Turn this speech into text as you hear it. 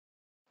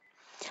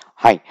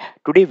Hi,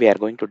 today we are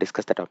going to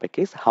discuss the topic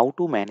is how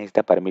to manage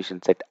the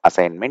permission set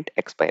assignment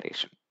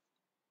expiration.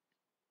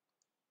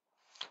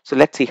 So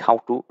let's see how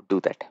to do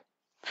that.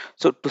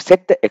 So to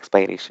set the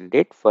expiration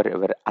date for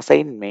our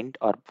assignment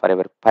or for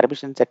our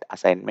permission set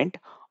assignment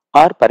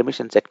or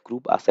permission set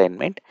group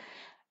assignment,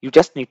 you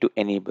just need to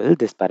enable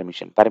this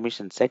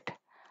permission set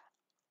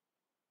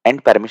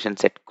and permission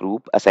set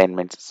group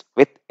assignments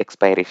with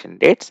expiration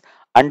dates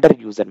under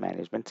user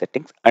management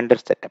settings under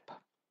setup.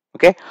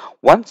 Okay,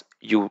 once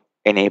you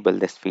enable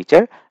this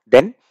feature,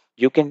 then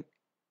you can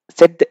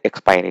set the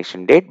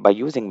expiration date by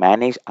using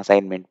manage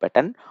assignment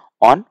button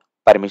on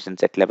permission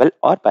set level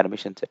or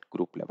permission set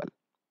group level.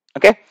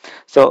 Okay,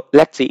 so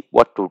let's see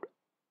what to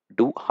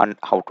do and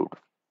how to do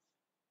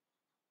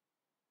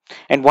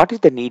and what is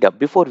the need of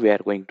before we are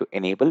going to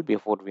enable,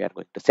 before we are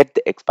going to set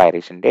the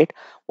expiration date.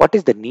 What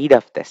is the need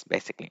of this?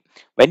 Basically,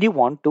 when you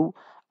want to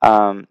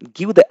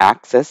give the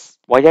access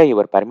via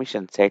your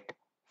permission set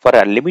for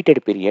a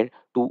limited period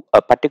to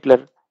a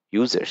particular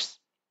users,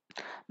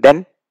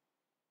 then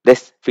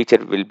this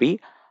feature will be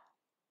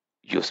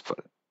useful.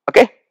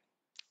 Okay,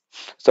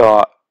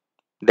 so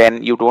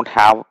then you don't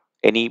have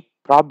any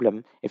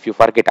problem if you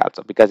forget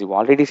also, because you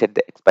already set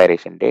the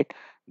expiration date.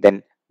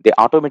 Then they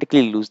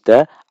automatically lose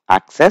the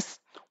access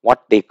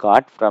what they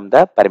got from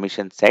the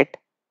permission set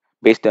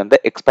based on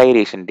the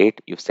expiration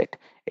date you set.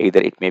 Either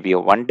it may be a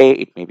 1 day,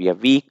 it may be a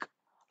week,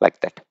 like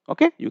that.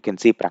 Okay, you can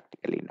see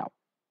practically now.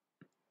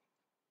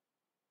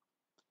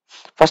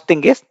 First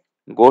thing is,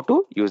 go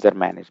to user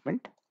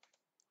management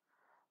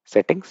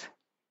settings.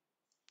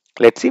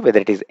 Let's see whether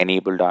it is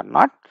enabled or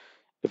not.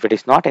 If it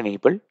is not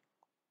enabled,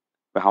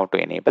 how to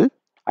enable?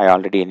 I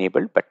already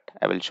enabled, but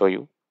I will show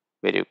you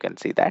where you can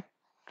see that.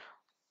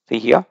 See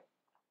here,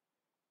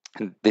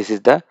 and this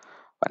is the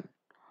one,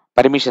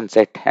 permission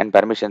set and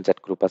permission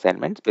set group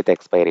assignments with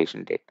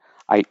expiration date.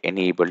 I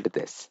enabled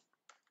this.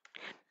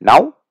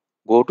 Now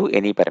go to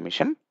any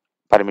permission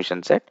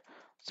set.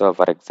 So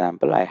for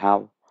example, I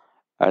have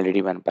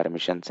already one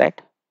permission set,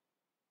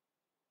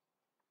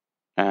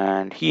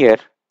 and here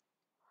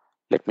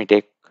let me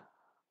take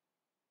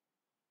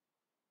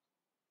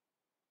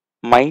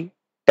my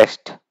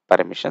test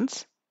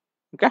permissions.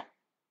 Okay,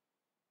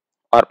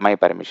 or my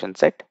permission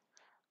set.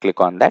 Click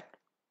on that,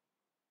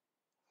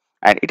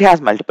 and it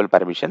has multiple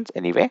permissions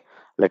anyway.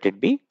 Let it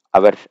be.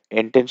 Our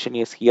intention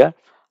is here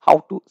how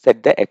to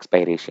set the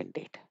expiration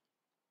date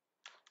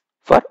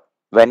for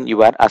when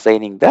you are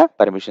assigning the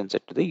permission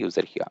set to the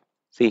user here.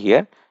 See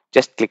here,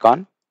 just click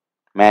on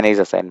manage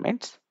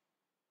assignments,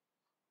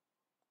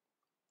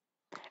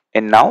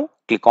 and now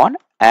click on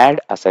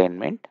add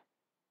assignment,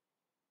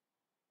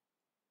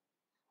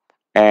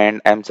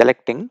 and I'm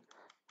selecting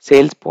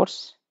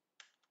Salesforce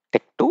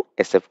Tech to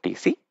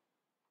SFTC.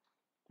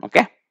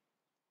 Okay,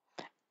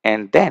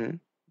 and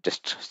then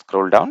just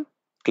scroll down,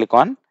 click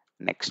on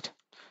next.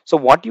 So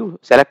what you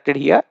selected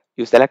here,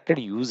 you selected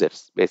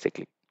users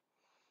basically.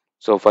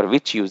 So for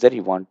which user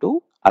you want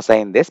to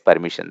assign this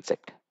permission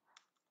set,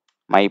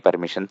 my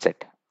permission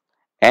set,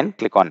 and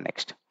click on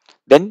next.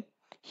 Then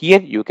here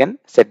you can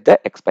set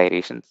the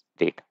expiration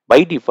date.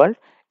 By default,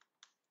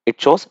 it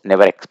shows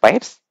never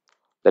expires.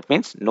 That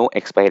means no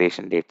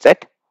expiration date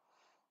set.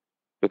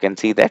 You can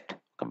see that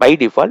by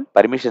default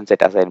permission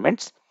set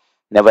assignments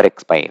never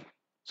expire.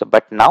 So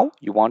but now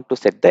you want to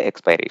set the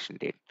expiration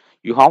date.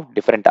 You have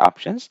different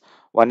options.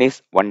 One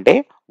is 1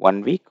 day,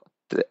 1 week,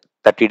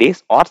 30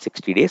 days or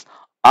 60 days,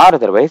 or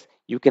otherwise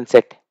you can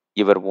set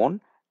your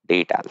own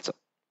date also.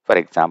 For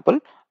example,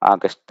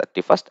 August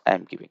 31st I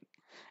am giving.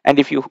 And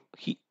if you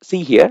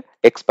see here,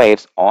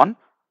 expires on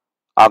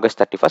August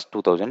 31st,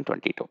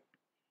 2022.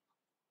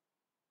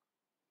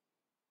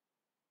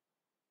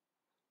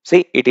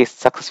 See, it is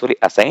successfully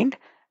assigned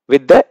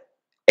with the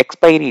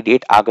expiry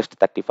date August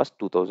 31st,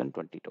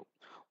 2022.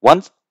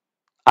 Once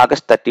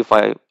August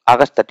 31st,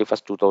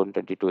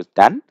 2022 is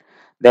done,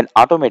 then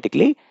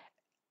automatically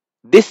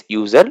this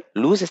user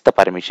loses the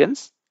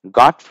permissions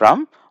got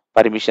from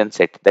permission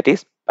set, that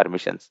is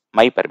permissions,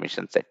 my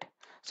permission set.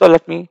 So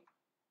let me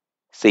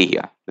see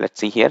here. Let's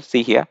see here.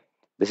 See here.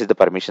 This is the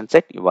permission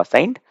set you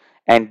assigned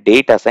and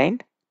date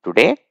assigned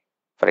today,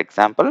 for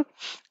example,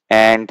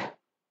 and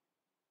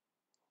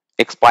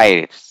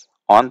expires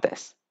on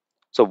this.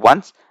 So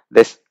once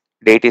this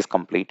date is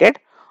completed,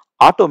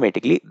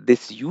 automatically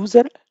this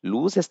user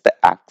loses the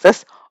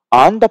access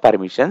on the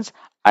permissions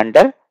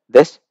under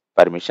this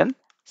permission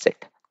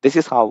set. This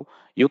is how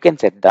you can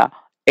set the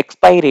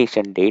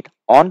expiration date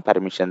on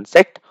permission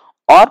set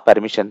or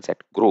permission set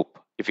group.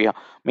 If you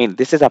mean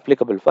this is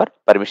applicable for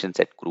permission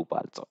set group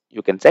also,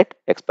 you can set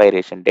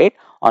expiration date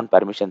on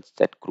permission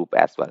set group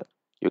as well.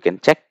 You can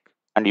check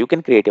and you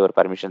can create your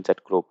permission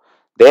set group.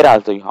 There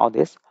also you have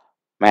this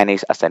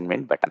manage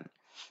assignment button.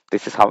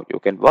 This is how you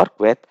can work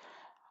with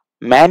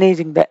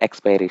managing the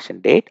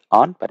expiration date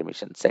on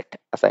permission set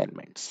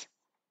assignments.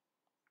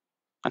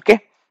 Okay,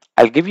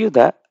 I'll give you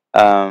the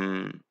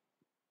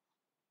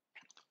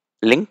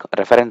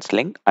reference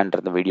link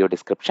under the video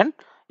description.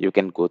 You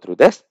can go through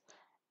this,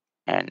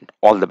 and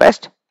all the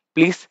best.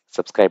 Please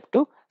subscribe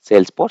to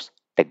Salesforce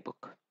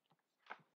Textbook.